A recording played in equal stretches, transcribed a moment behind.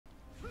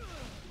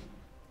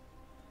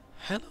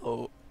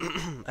Hello,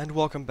 and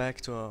welcome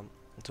back to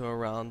a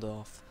round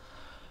of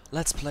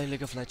Let's Play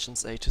League of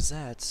Legends A to Z.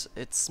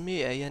 It's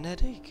me,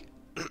 Aeonatic.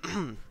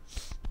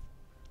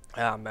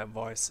 My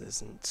voice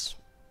isn't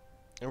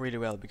really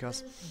well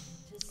because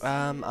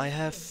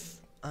I've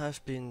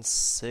been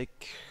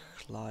sick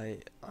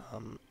like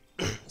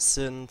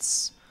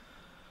since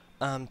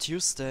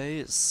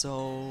Tuesday,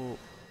 so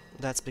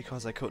that's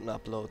because I couldn't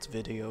upload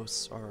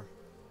videos or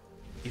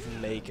even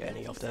make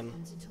any of them.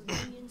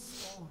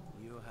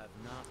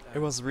 It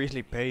was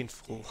really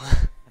painful.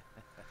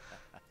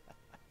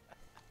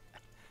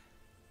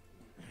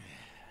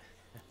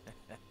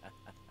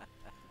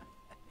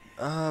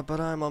 But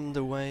I'm on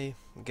the way,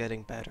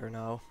 getting better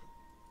now.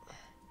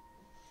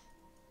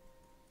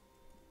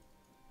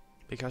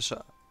 Because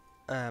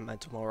and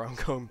tomorrow I'm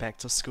going back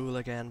to school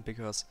again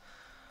because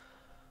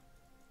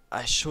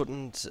I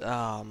shouldn't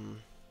I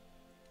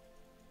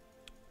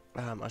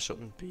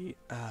shouldn't be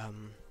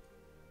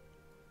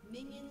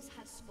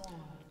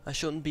I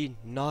shouldn't be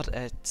not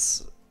at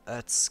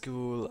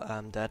school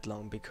that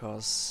long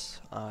because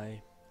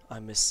I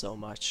miss so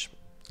much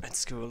at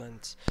school,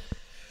 and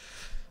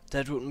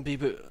that wouldn't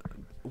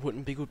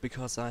be good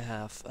because I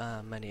have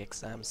many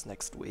exams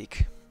next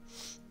week.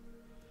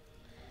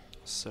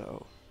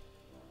 So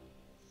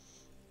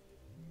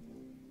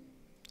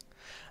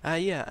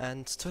yeah,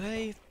 and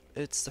today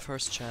it's the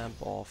first champ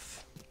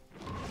of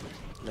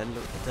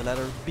the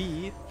letter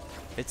B.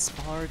 It's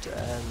Bard,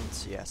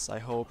 and yes, I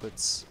hope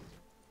it's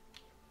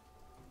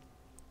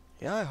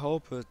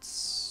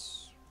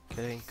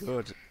getting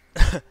good.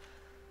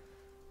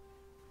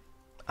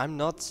 I'm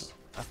not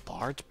a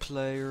Bard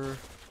player,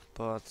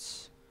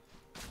 but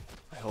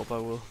I hope I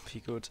will be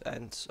good.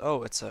 And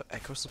oh, it's a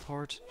Echo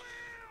support.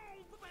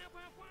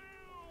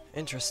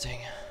 Interesting.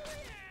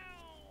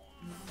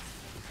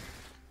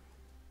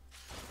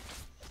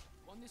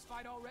 Won this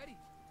fight already.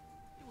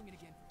 Doing it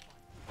again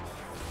for fun.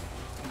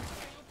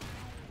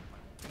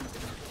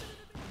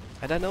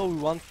 And I know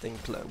one thing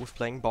with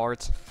playing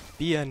Bard: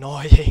 be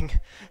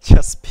annoying.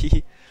 Just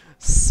be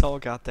so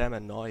goddamn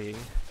annoying.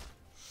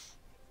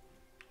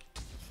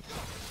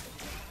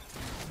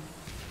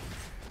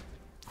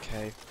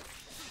 Okay.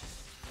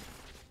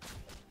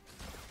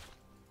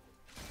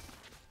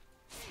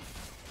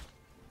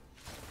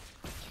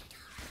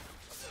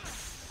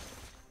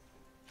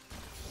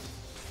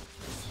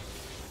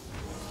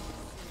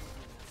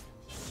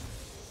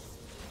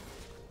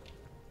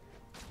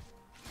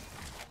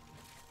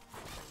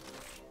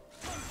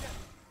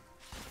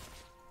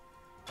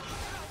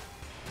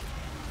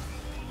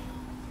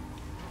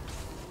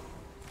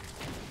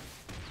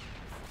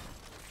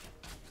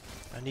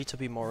 I need to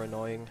be more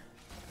annoying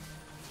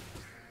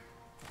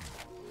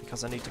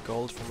because I need the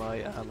gold for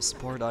my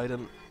support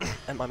item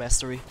and my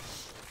mastery.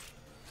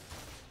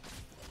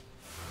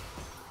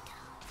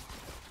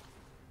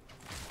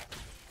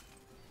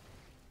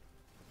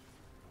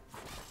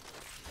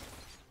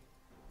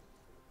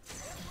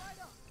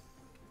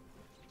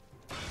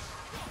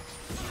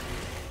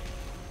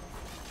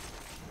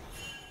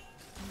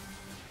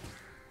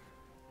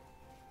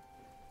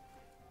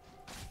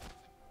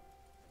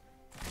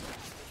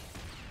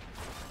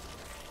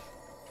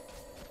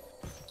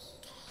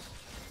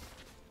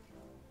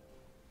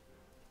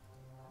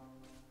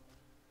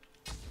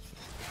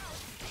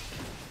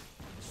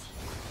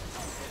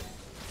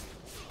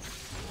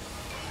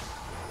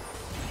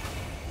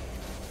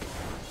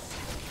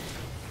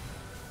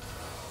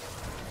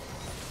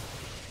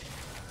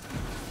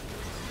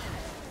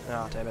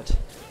 Ah, damn it.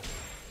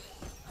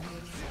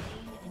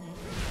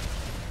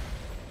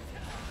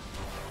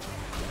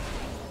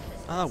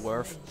 Ah,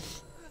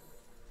 worth.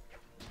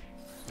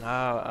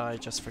 Ah, I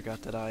just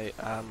forgot that I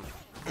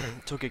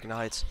took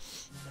Ignite.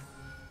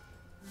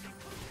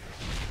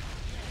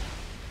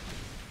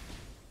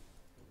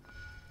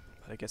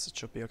 But I guess it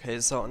should be okay.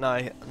 So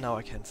now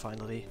I can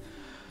finally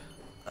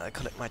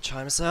collect my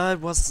chimes. It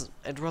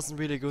wasn't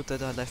really good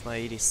that I left my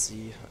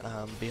ADC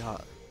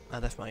behind. I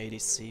left my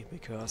ADC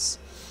because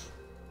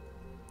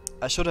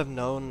I should have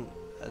known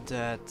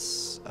that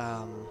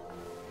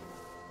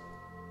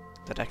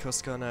that Echo's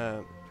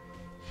gonna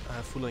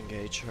full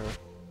engage her.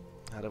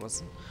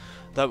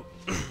 That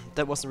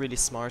that wasn't really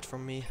smart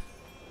from me.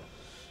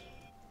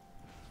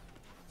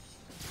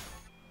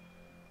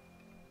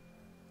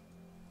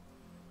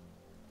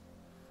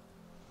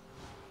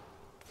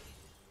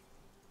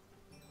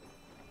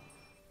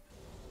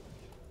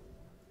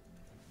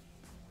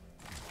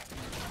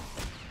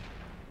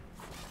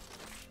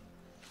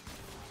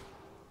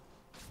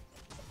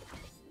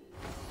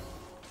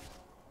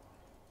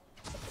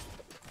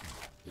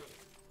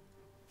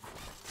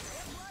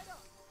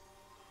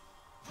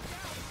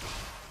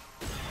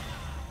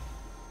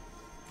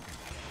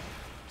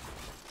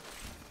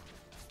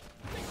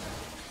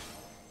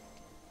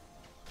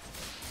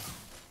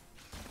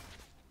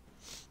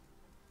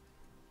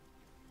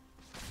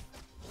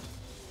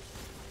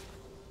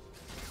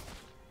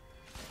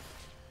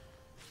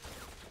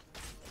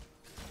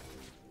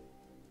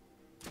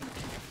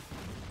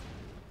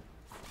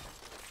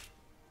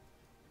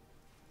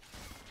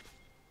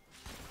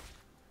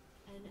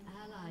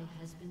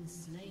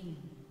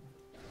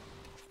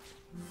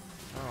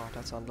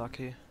 That's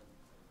unlucky.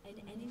 An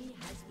enemy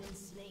has been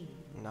slain.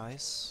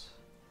 Nice.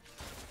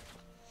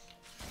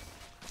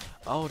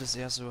 Oh, this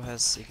Yasuo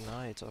has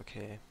Ignite,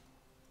 okay.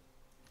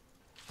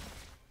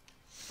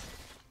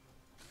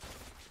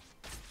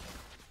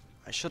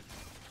 I should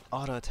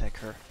auto-attack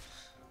her,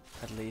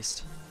 at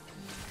least.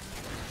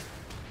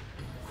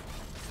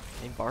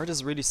 I mean, Bard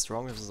is really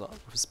strong with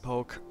his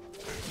poke.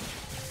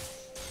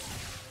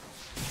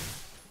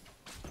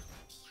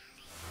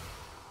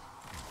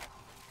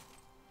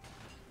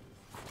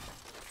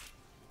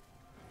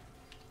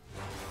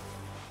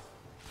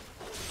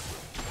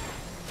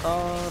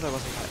 Oh,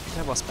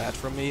 that was bad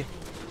from me.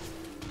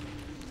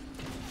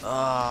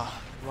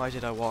 Ah, why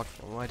did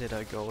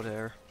I go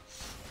there?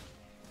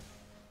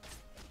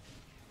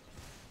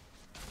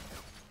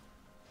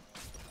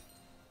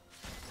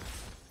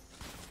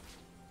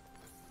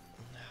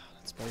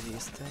 Let's buy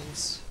these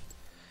things.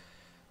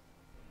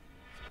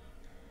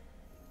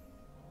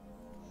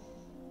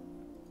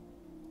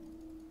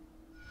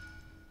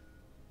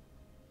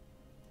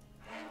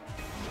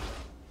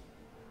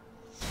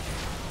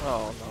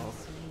 Oh no.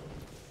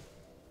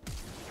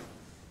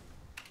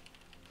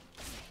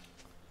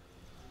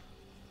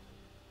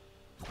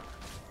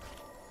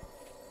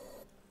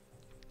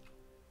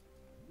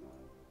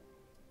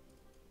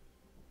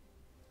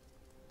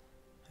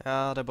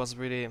 Yeah, that was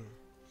really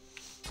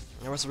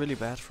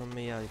bad from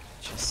me. I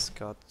just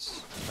got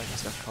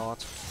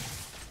caught.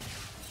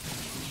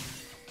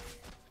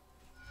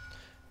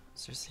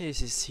 Seriously, is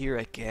he's here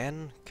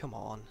again? Come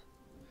on.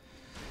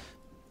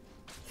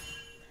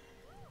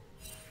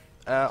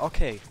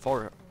 Okay,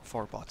 four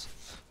bot.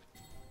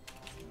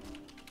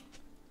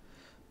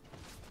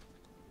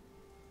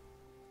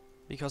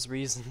 Because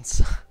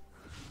reasons.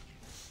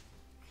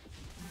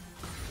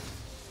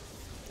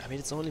 I mean,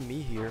 it's only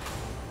me here.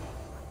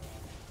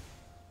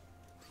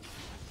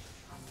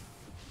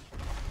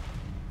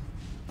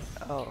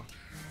 Oh.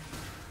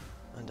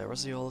 And there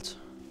was the ult.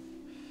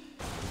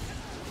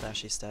 Nah,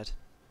 she's dead.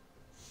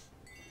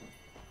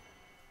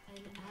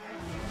 An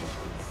ally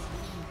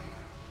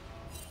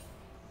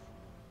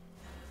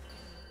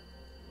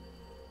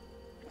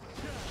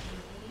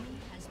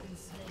has been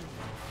slain.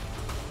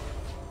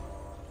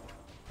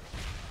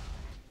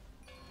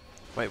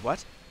 Wait,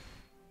 what?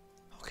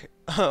 Okay.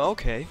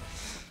 Okay.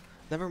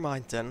 Never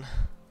mind then.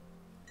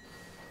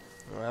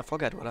 I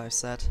forget what I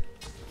said.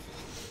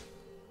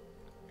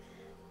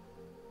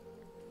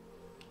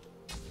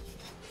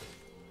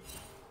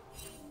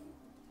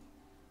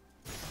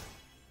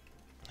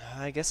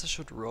 I guess I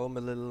should roam a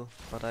little,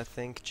 but I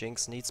think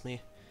Jinx needs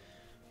me.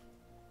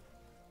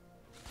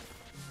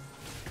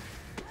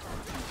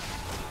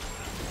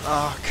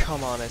 Oh,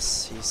 come on,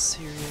 is he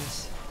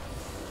serious?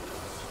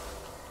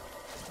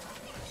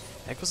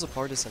 Echo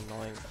support is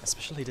annoying,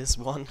 especially this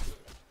one.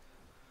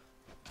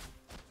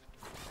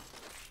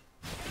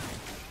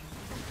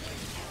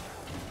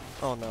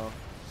 Oh no.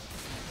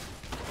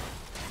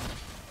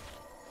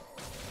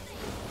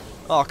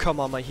 Oh, come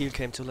on, my heal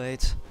came too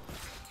late.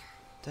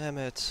 Damn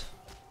it.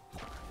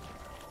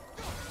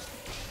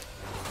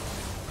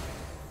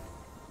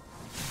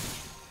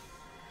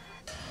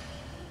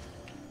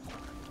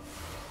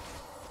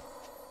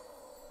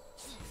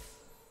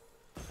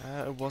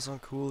 It was on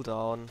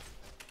cooldown.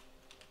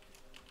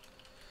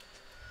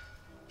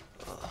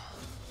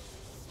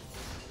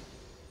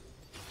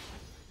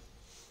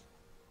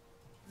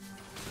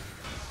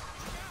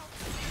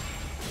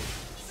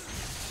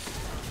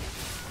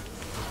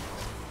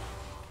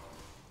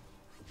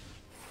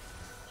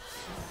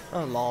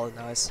 Oh lol,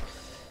 nice.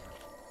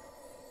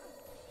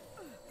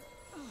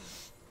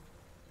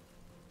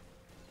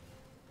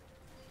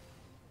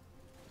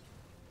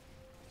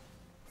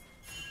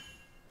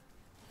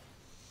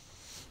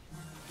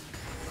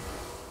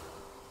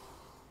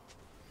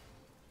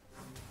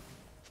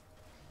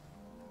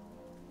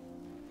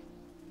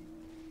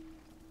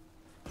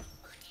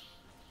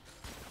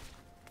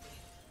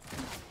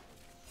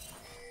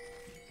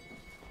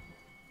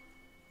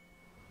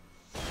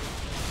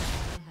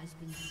 Has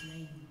been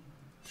slain.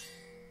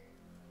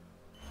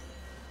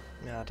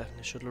 Yeah,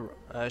 definitely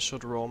I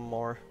should roam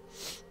more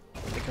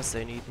because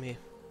they need me.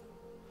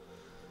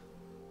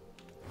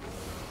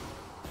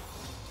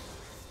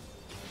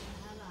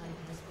 Ally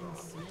has been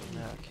slain.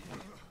 Yeah,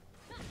 okay.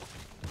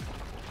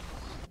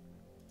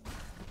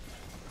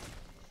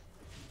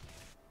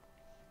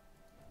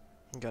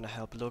 I'm gonna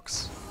help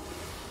Lux.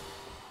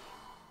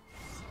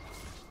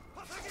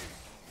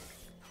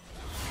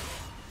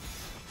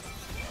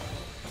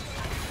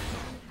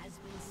 Has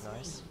been slain.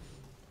 Nice.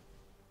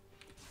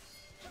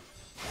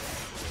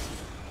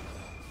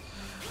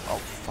 Oh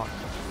fuck.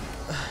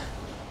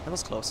 That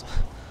was close.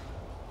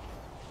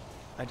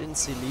 I didn't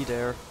see Lee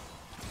there.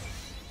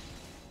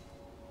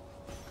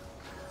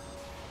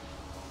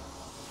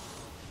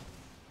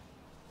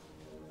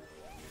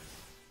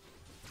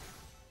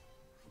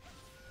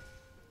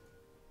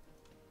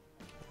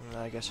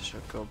 I guess I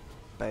should go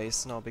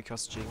base now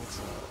because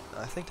Jinx.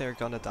 I think they're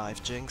gonna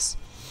dive Jinx.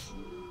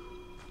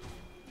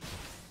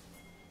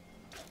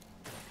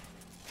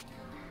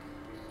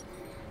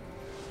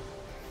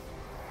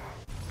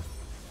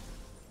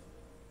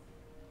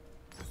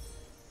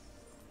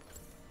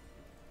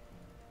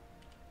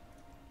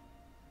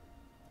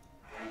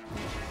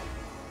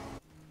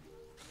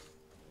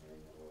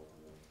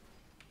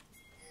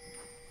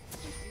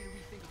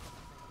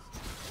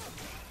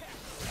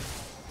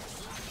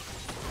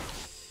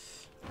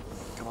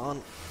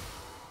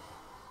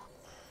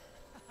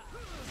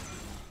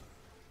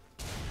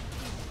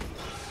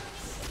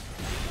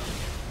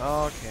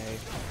 Okay.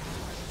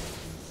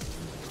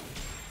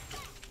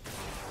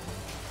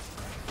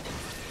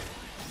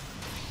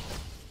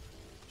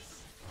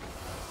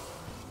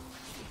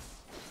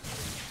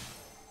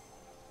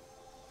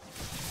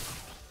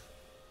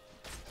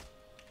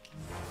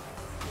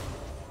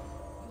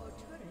 Your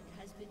turret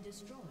has been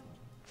destroyed.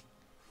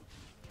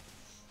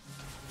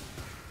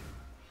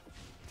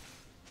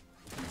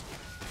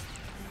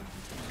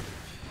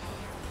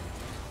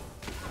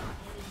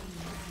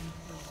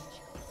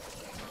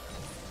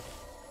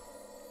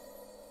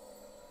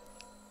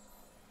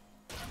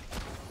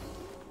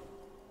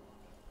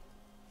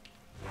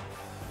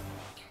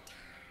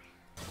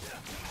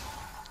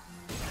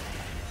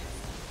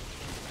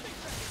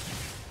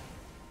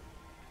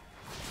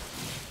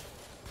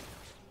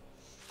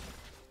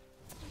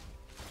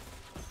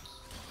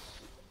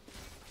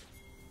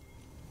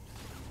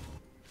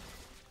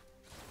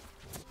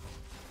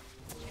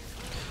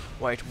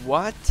 Wait,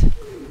 what?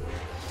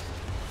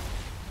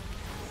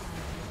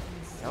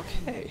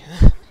 Okay.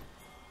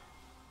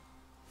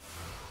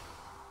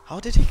 How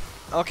did he?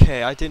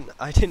 Okay,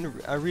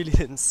 I really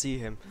didn't see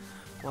him.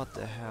 What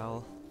the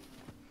hell?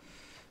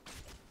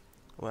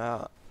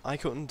 Well, I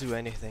couldn't do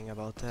anything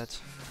about that.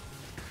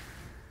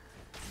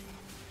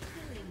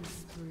 Killing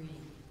spree.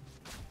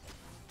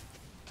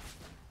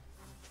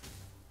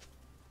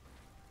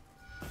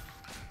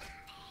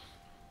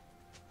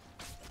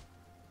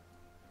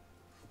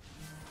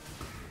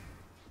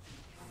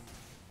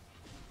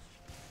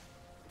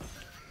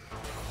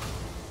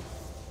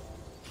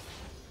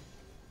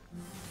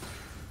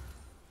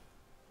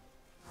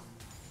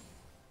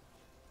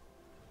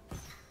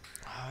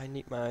 I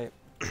need my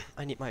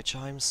I need my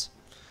chimes.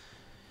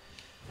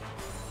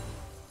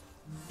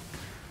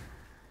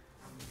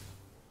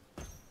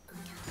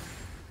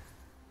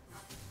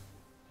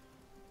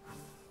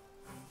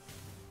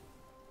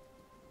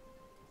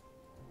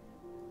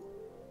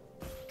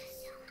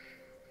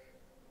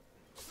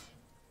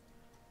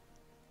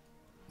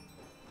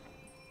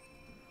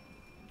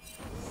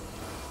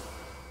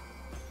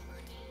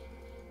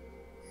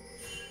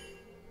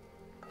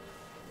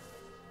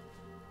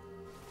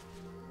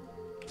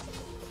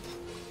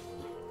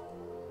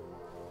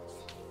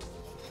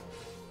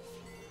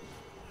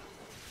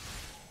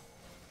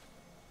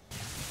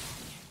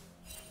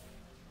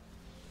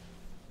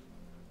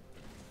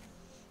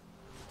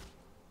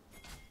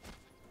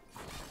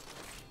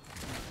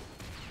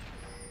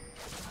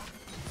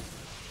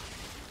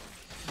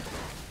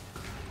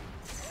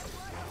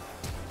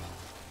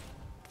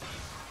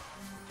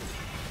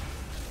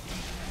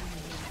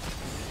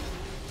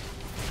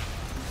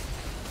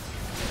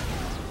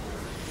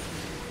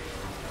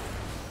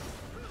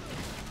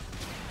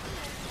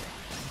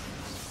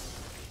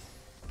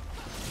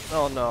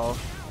 Oh no.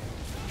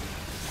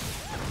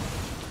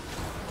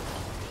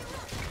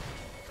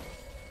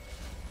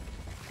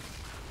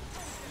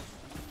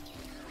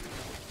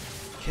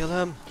 Kill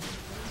him.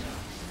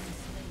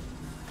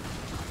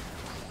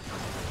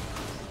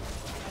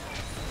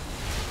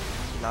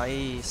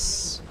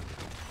 Nice.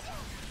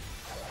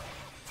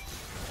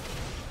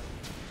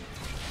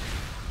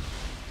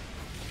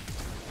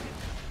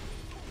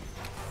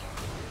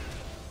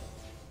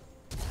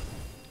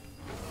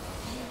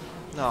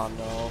 Oh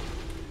no.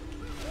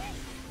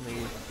 Me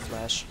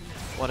flash.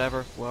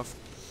 Whatever, worth.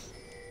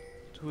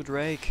 Do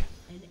Drake.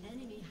 An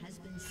enemy has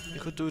been slain. You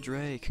could do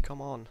Drake,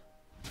 come on.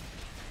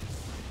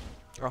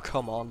 Oh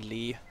come on,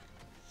 Lee.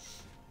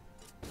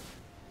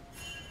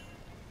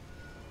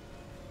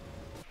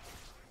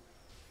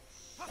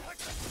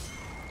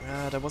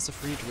 Ah, that was a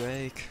free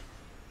Drake.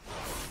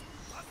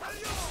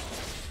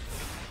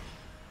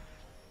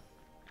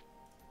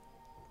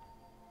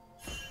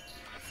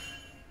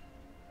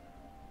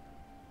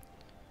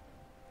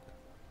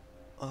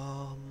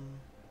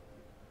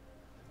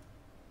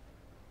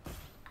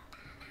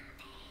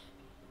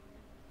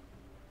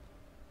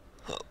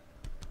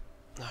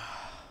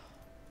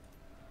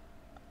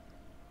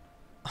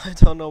 I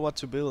don't know what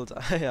to build.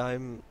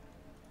 I'm.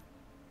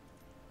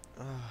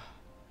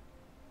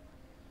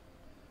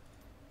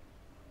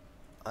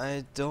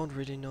 I don't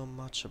really know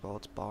much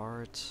about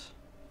Bard.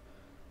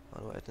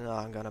 Oh wait, no,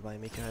 I'm gonna buy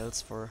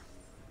Mikael's for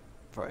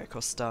Echo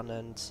Stun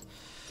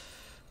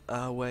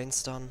and Wayne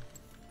Stun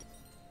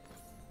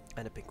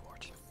and a pink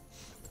ward.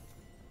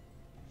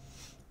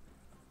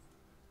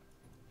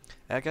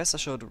 I guess I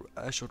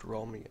should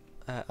roam.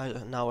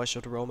 Now I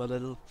should roam a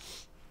little.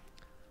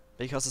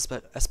 Because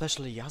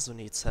especially Yasuo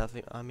needs help.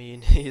 I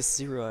mean, he's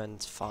 0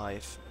 and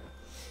 5.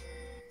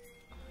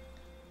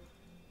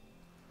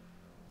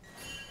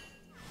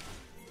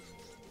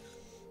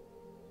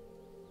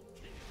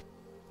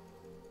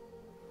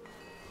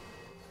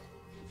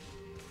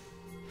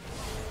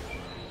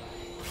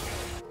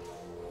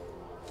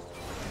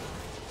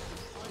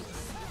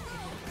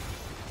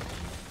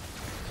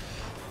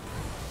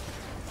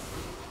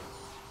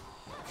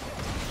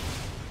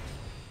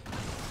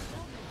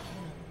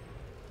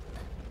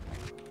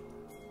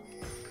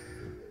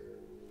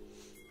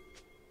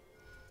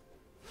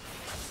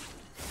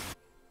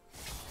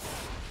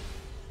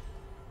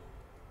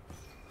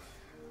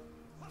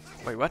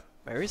 Wait, what?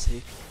 Where is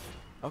he?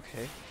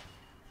 Okay.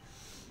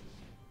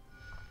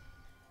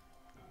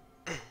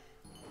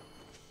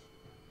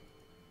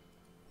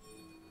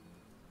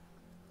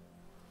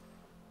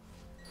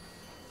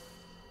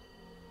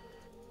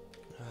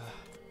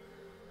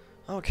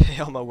 Okay,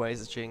 on my way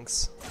is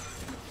Jinx.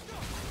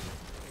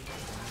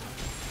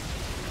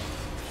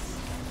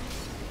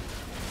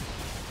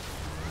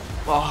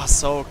 Oh,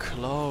 so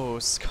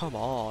close. Come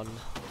on.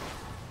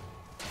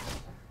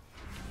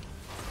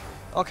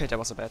 Okay, that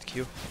was a bad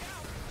cue.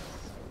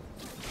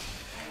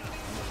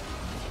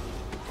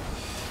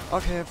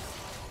 Okay,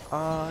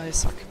 I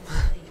suck.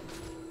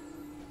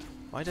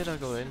 Why did I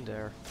go in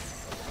there?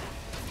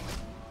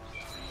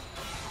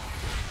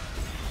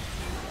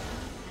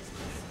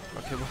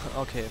 Okay,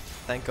 okay.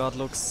 Thank God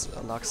Lux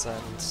and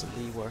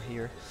Lee were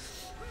here.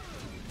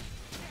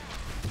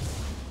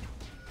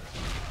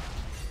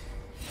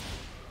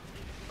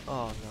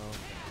 Oh no.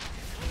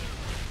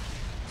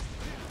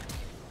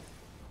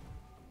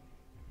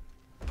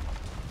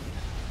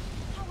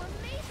 How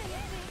amazing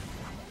is it?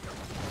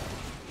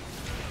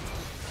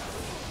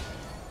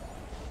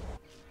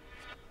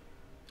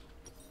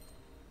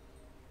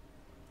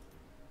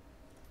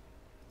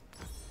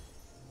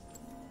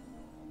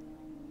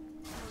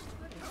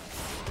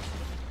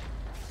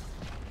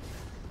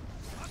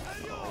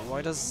 Oh,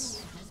 why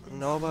does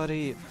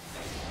nobody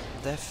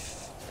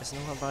deaf? Is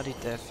nobody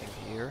deaf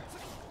in here?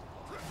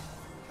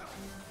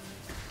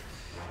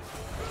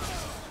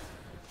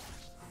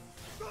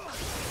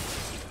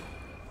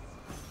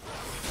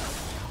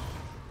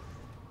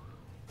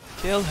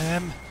 Kill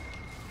him!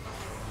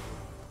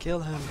 Kill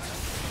him!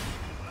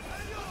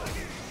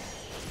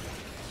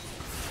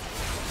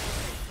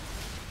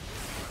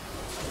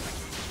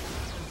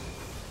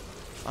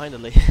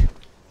 Finally!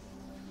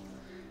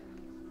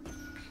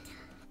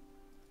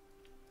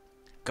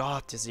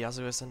 God, this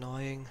Yasuo is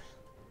annoying.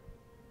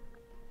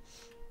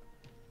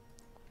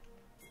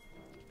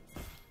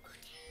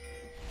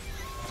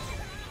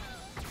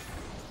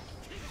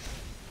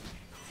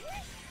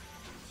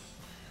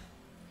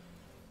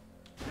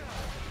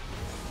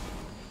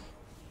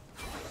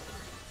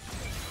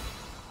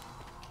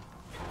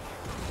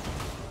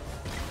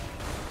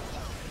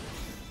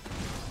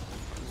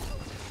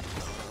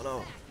 Oh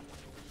no.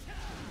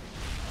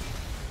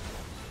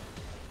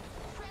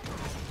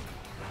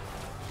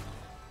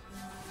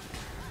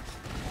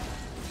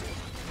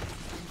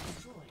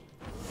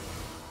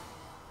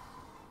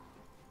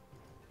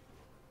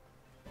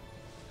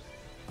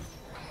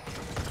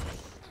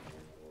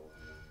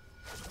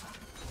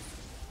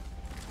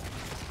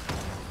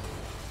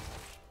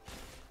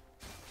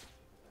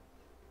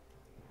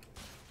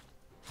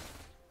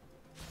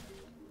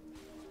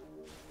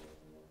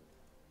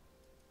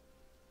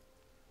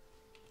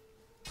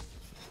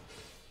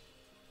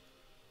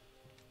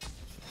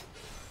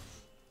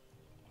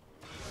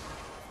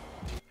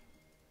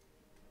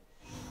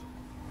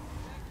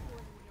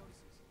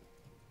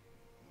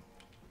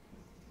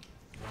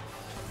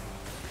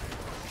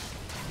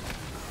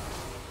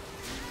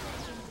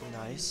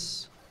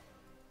 Nice.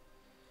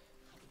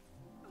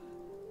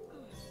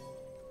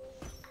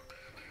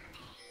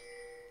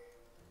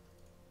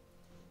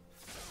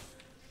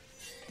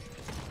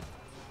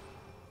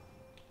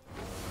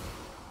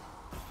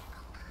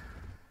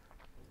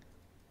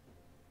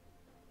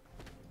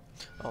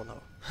 Oh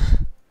no.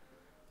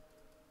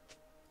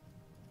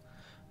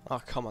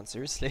 Oh, come on,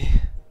 seriously?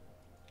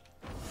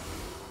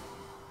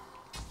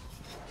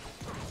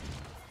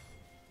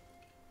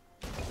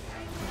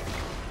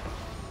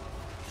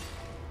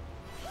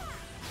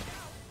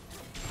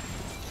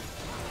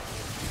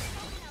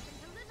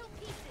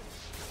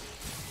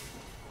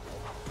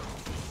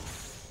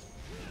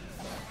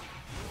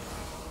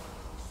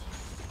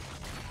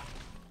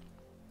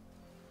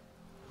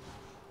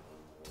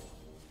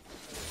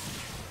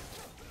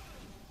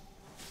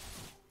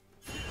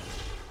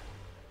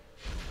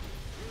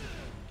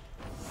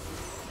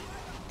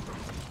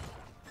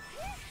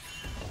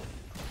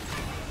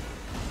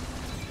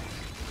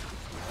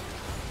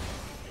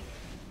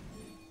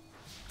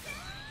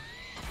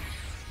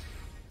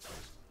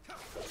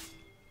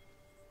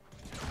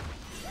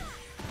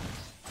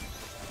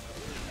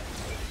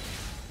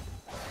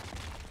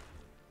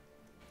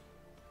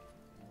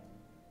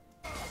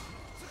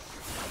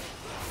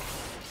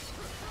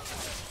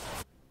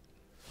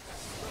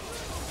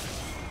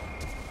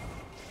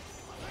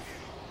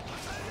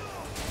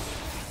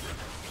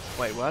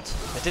 Wait, what?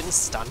 I didn't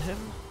stun him?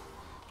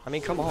 I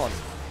mean, come on.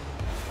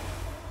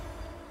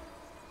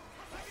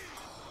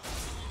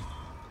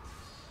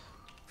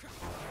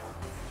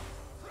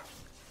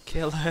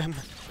 Kill him.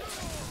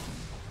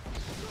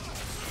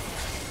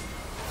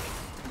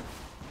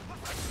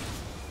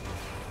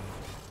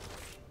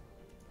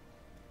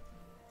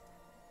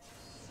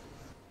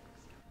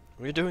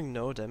 We're doing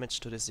no damage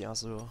to this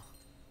Yasuo.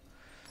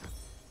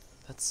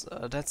 That's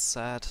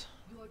sad.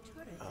 Your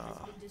turret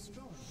has been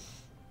destroyed.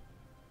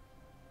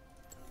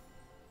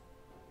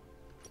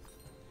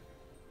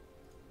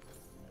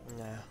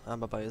 Nah,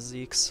 I'm about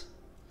Zeke's.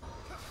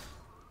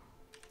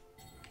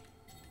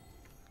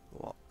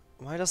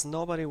 Why does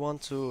nobody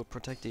want to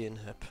protect the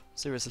inhib?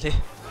 Seriously.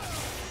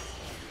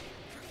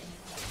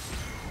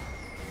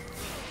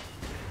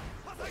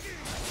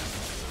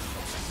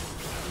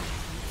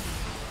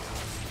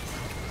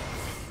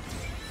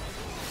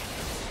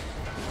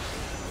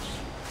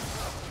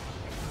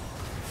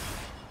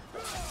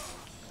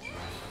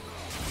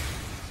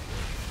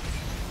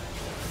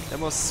 That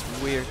was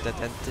weird that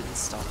didn't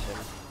stop him.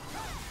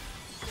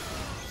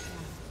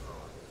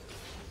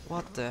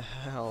 What the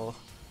hell?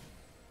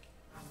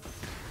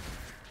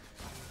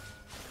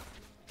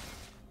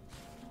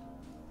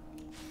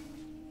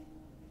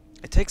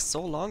 It takes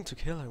so long to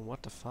kill him,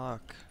 what the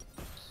fuck?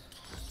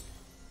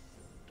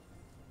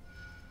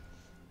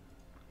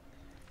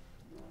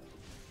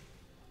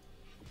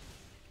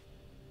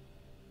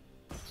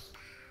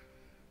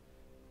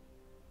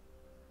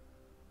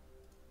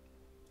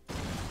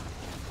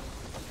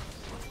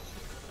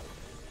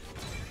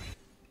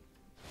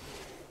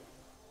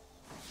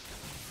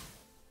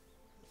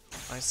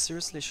 I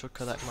seriously should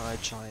collect my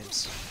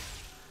chimes.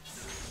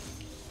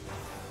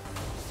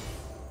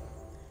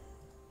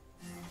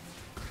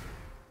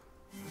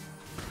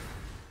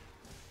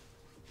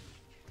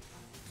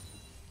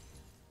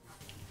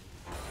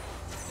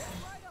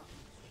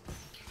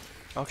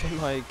 Okay,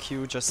 my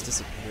Q just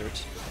disappeared.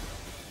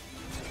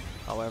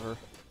 However.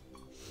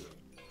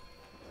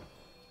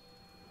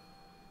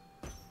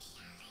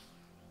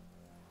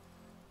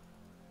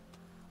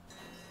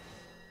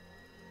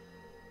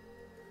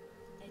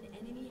 An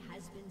enemy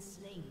has been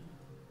slain.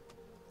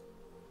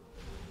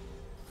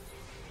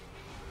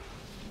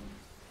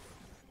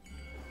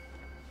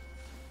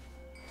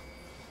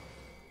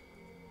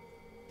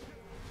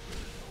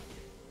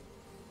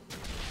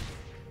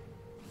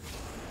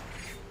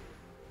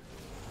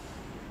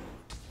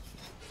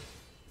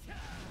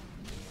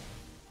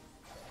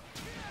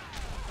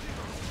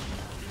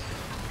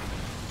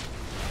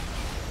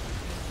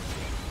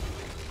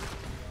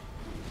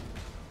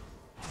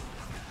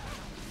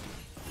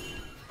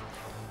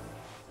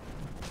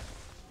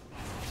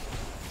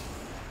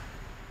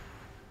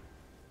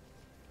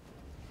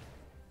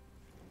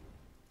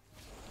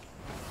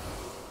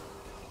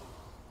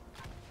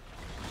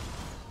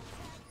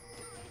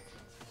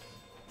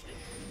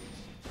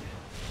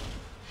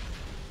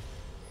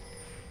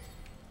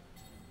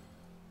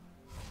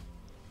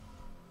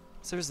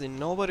 Seriously,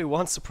 nobody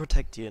wants to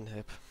protect the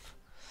inhib.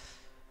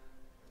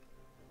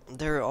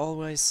 They're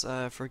always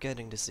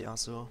forgetting this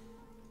Yasuo.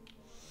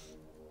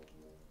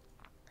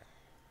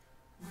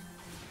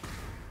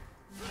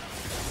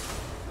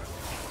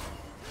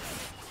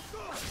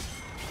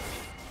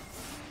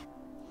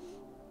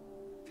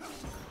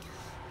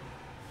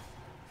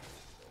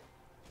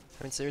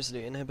 I mean,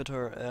 seriously,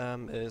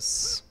 inhibitor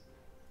is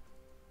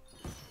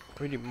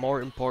really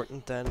more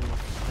important than a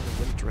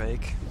Wind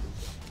Drake.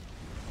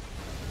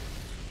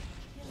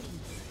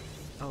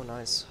 Oh,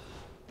 nice.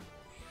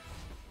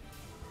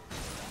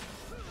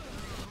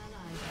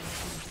 Ally has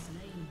been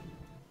slain.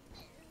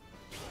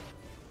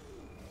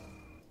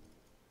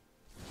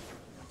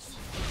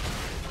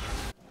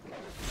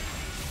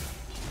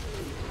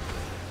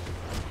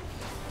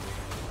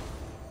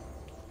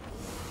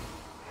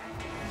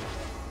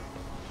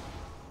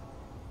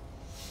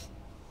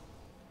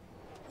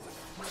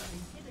 Your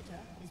inhibitor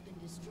has been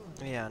destroyed.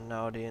 Yeah,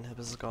 now the inhib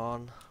is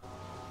gone.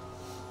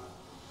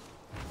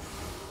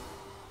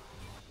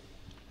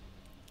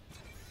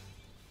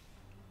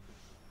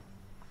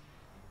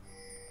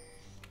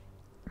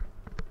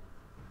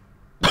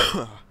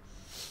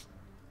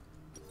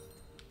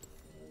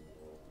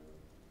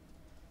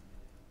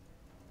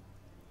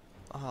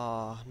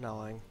 Ah,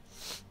 annoying.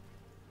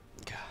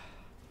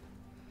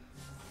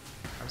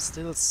 I'm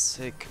still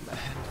sick, man.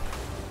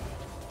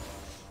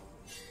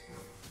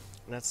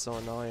 That's so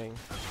annoying.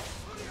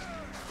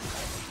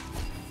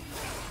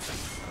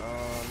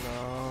 Oh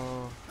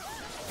no.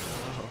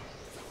 Oh.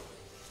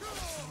 An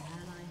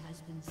ally has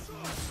been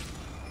slain.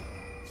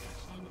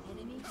 An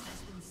enemy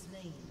has been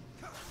slain.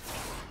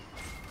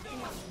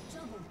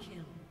 Double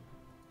kill.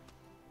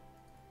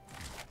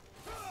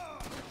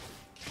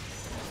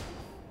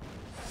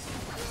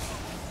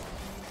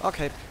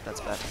 Okay,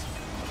 that's bad.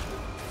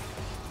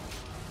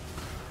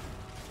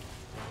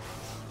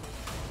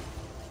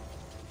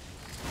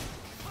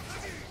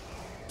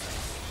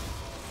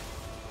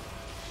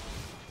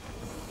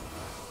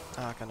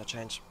 I'm gonna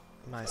change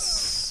my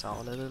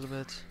sound a little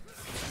bit.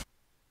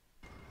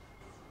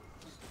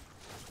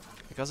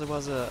 Because it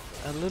was a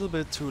little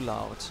bit too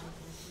loud. Has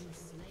been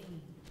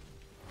slain.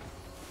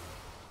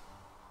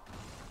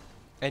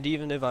 And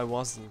even if I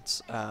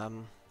wasn't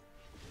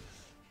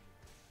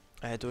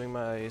doing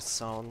my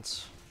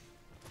sound,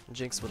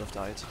 Jinx would have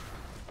died.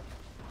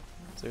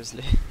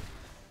 Seriously.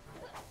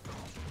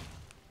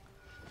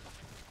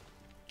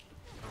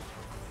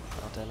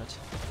 Oh, damn it.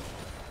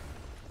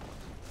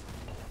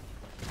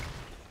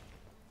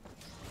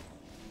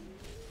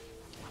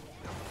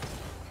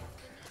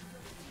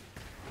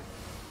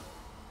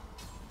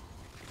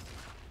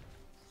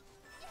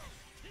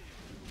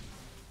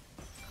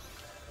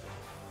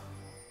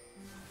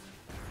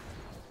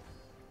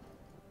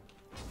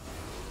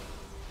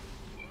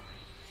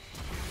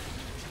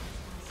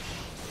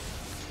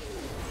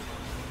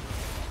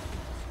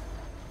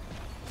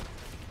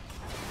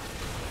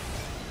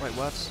 Wait,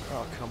 what?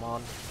 Oh, come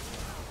on.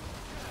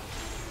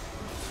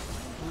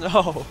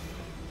 No!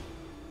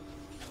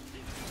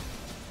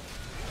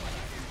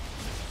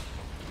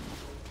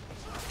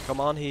 Come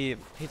on, he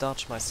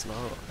dodged my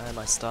slow,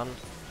 my stun.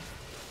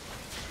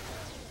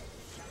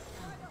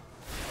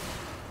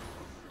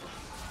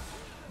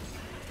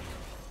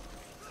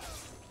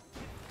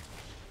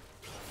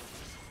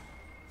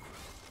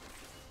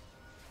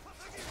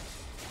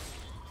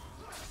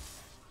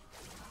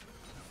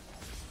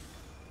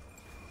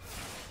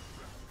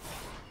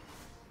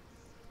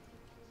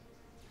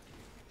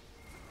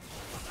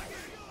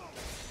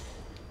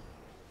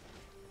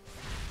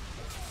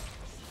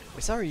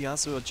 Is our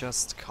Yasuo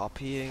just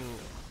copying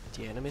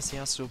the enemy's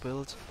Yasuo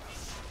build?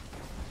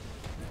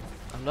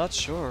 I'm not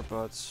sure,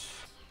 but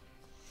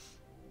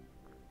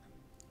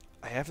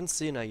I haven't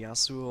seen a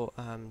Yasuo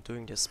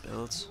doing this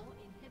build.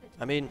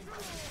 I mean,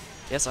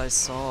 yes, I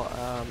saw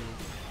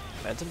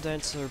Phantom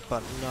Dancer,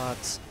 but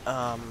not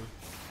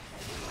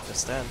the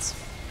stance.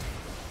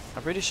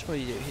 I'm pretty sure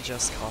he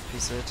just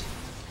copies it.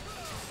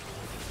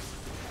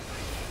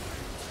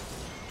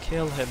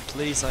 Kill him,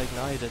 please! I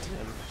ignited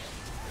him.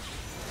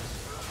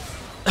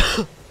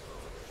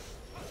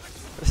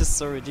 This is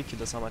so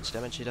ridiculous how much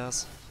damage he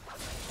does.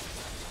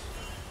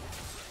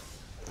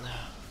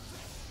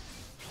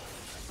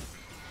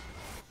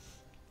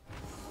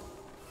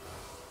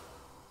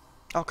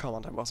 Oh come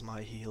on, that was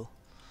my heal.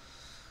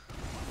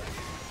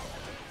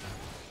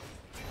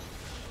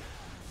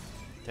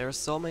 There are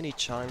so many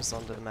chimes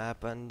on the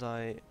map and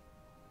I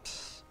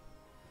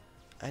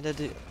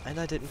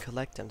didn't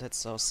collect them, that's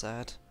so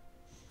sad.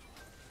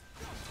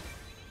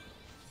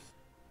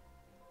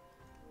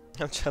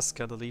 I'm just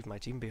gonna leave my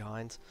team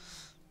behind.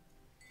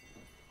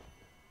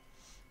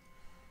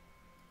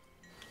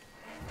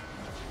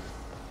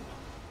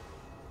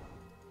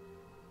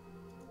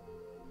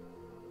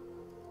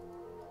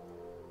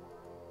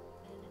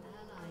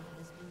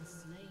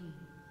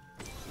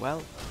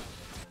 Well,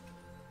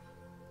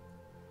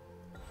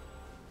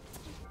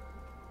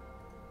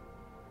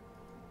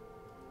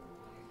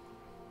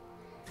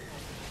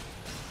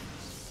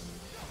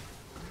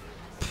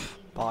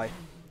 bye.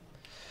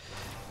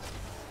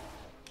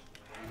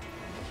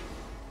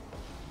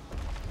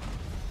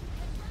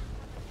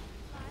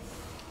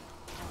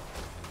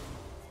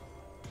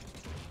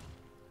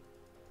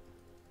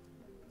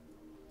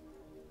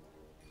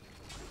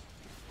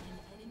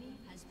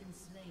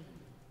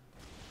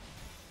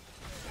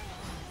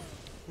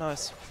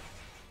 Nice.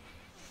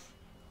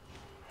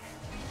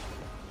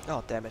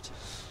 Oh, damn it.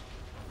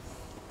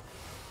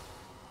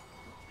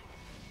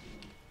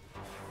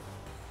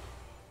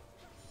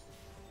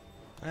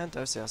 And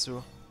there's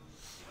Yasuo.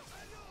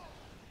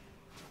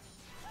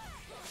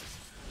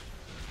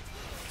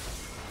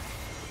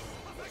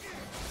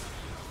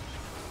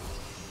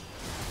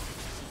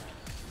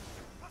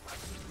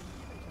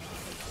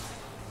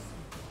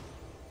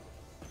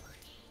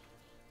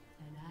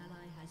 An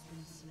ally has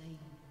been slain.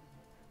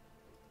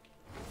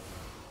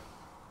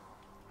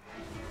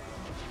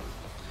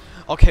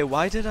 Okay,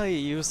 why did I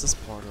use this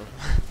portal?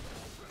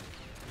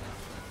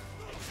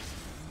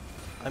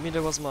 I mean,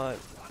 that was my...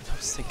 That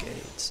was the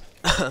gate.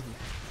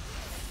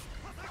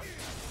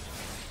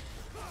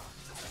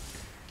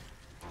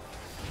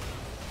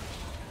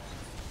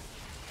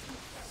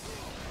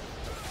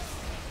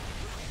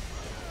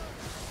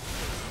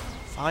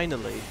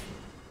 Finally.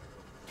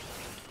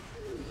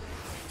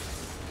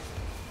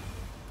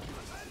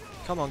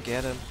 Come on,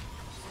 get him.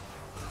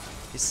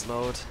 He's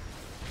slowed.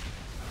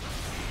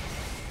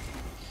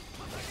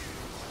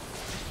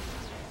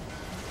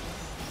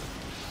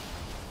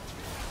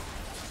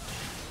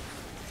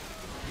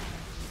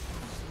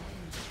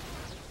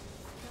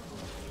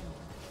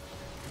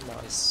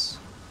 Nice.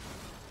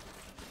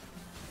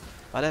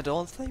 But I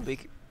don't think we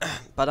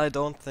but I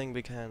don't think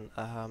we can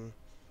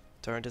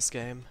turn this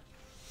game.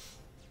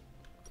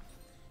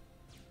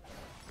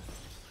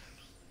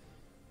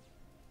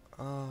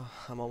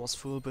 I'm almost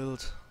full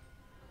build.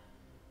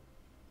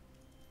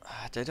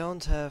 They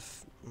don't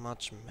have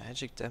much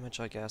magic damage,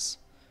 I guess.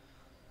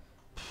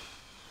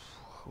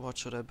 What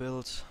should I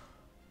build?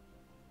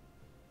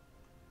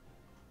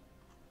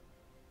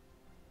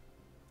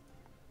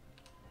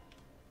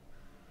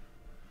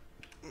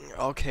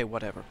 Okay,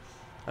 whatever.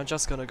 I'm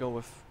just gonna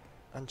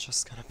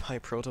buy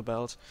Proto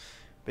Belt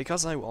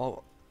because I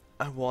want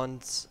I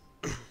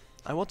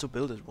want to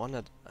build it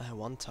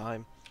one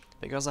time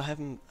because I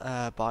haven't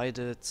bought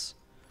it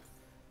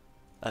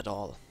at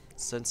all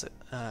since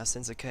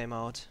it came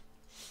out.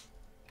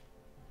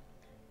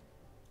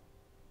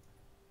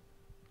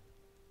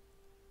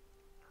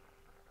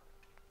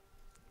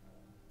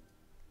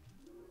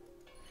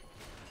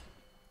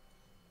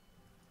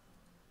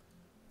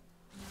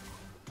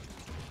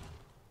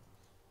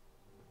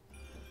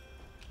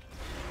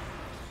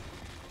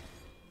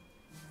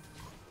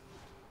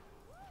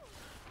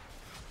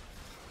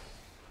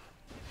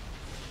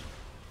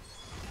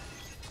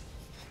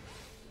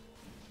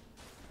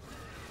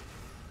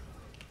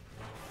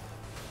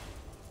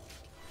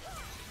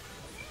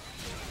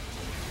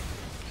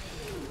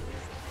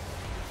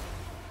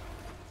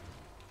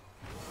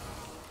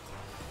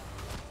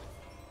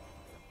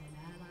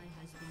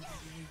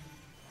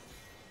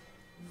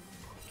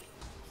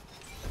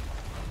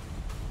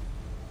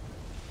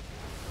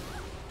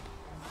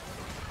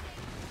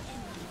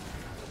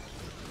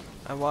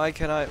 And why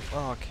can I?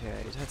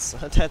 Okay,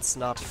 that's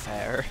not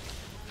fair.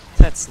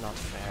 That's not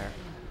fair.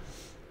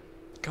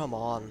 Come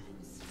on.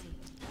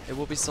 It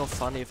would be so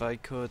funny if I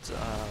could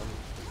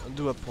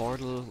do a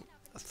portal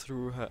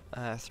through her,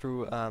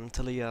 through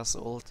Talia's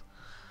ult.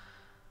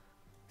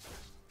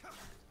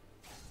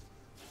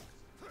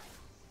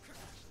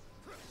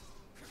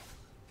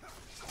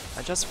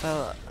 I just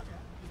felt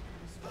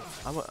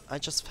I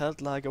just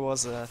felt like I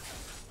was a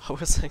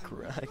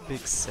a big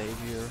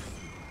savior.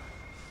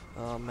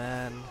 Oh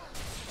man,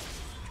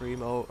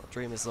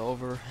 dream is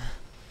over.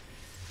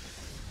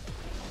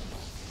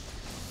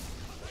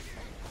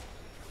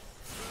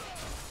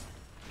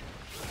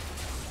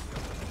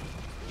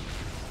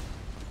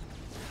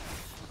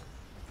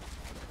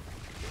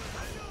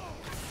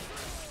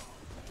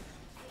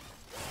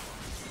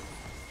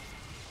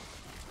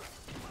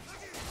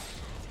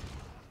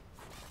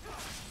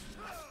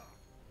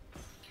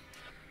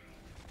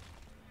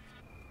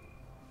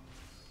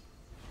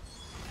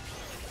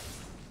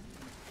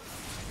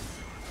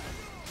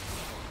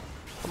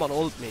 Come on,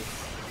 ult me.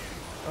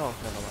 Oh,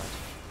 never mind.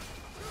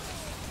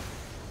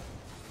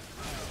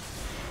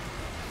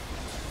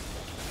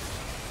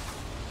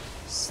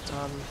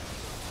 Stun.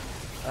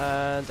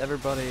 And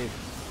everybody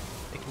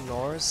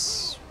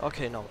ignores.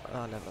 Okay, no,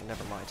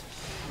 never mind.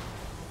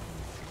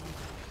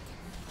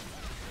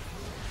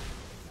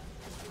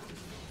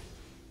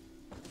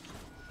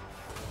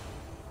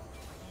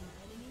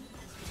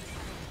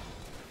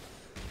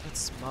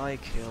 That's my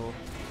kill.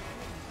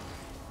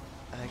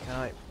 Can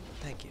I?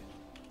 Thank you.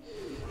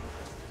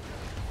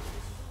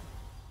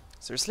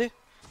 Seriously?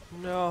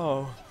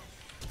 No.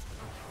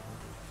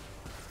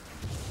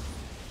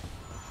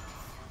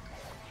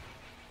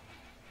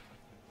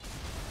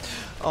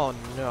 Oh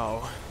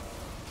no.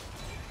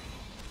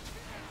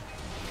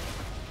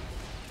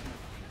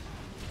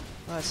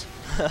 Nice.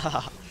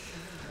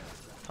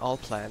 All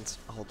planned.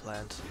 All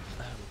planned.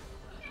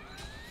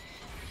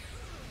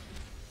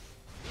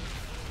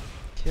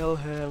 Kill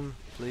him,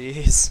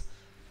 please.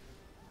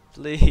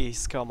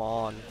 Please, come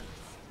on.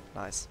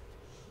 Nice.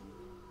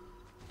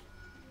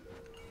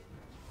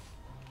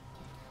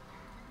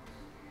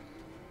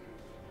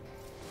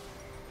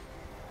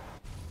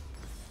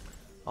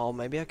 Oh,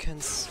 maybe I can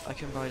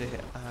buy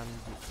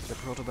the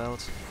proto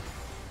belt.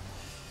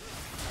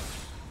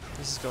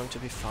 This is going to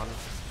be fun.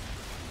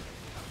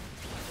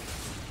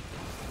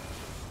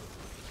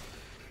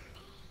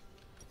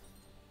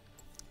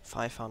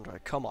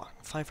 $500, come on,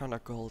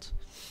 500 gold.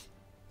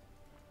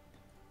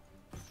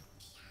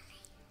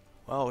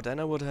 Wow, then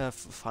I would have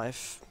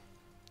 5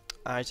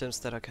 items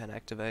that I can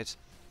activate.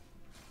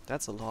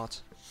 That's a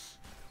lot.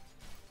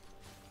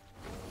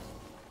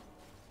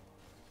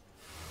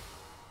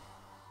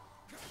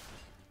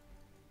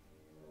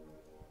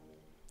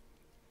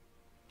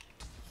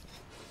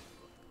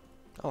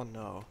 Oh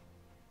no.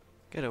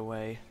 Get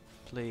away.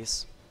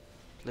 Please.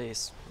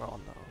 Please. Oh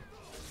no.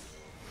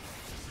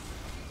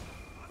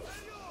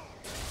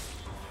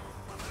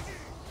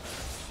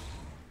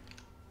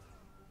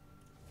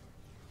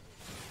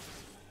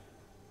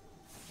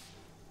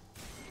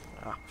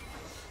 Ah.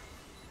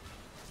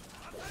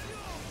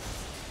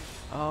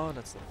 Oh,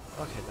 that's not...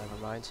 Okay,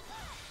 never mind.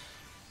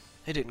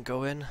 He didn't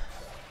go in.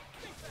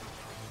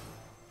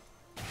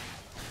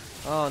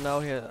 Oh, now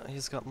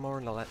he's got more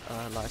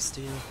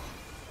lifesteal.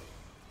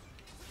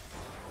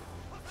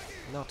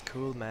 Not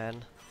cool,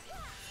 man.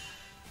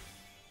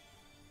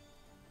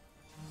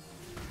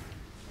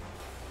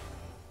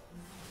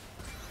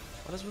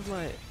 What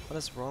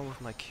is wrong with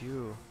my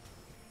Q?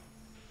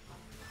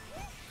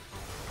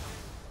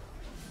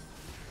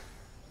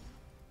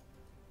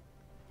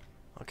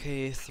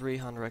 Okay,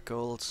 300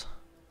 gold.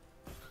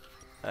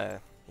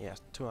 Yeah,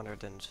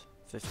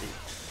 250.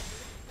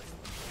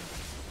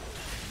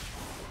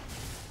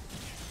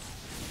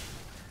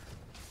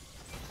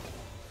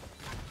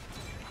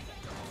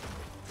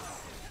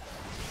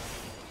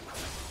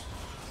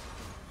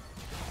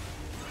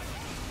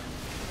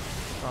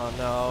 Oh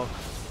no.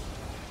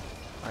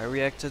 I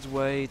reacted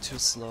way too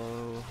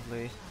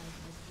slowly.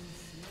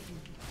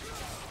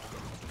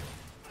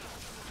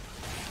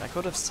 I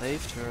could have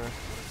saved her.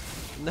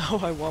 No,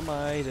 I want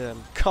my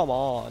item. Come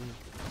on.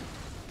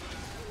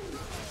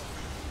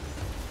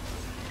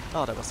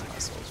 Oh, that was a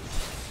nice ult.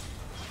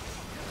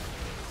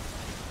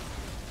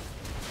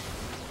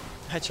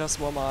 I just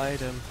want my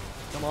item.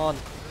 Come on.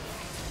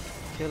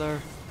 Kill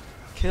her.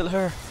 Kill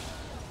her.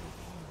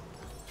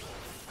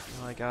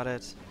 Oh, I got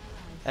it.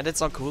 And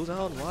it's on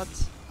cooldown? What?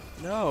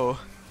 No.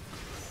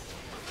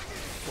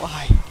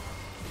 Why?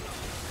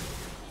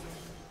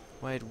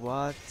 Wait,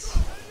 what?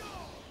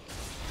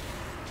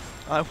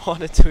 I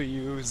wanted to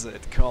use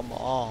it, come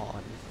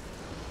on.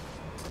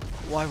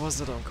 Why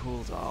was it on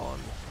cooldown?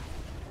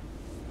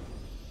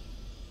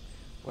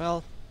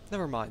 Well,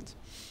 never mind.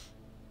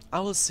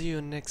 I will see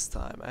you next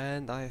time,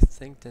 and I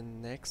think the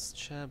next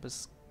champ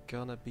is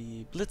gonna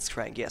be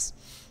Blitzcrank, yes.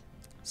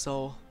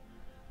 So,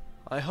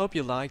 I hope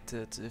you liked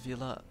it. If you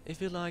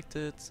liked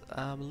it,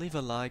 leave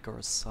a like or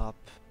a sub,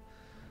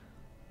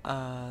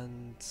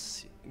 and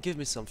give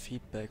me some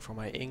feedback for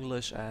my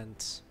English and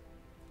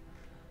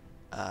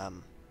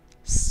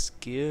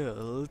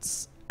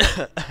skills,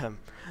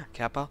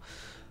 Kappa,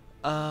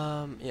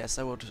 yes,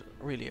 I would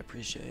really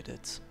appreciate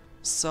it.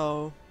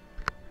 So,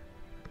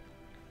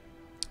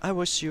 I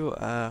wish you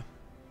a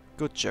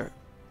good journey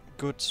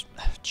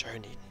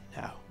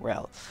now.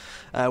 Well,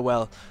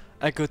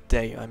 a good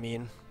day, I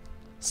mean.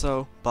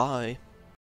 So, bye.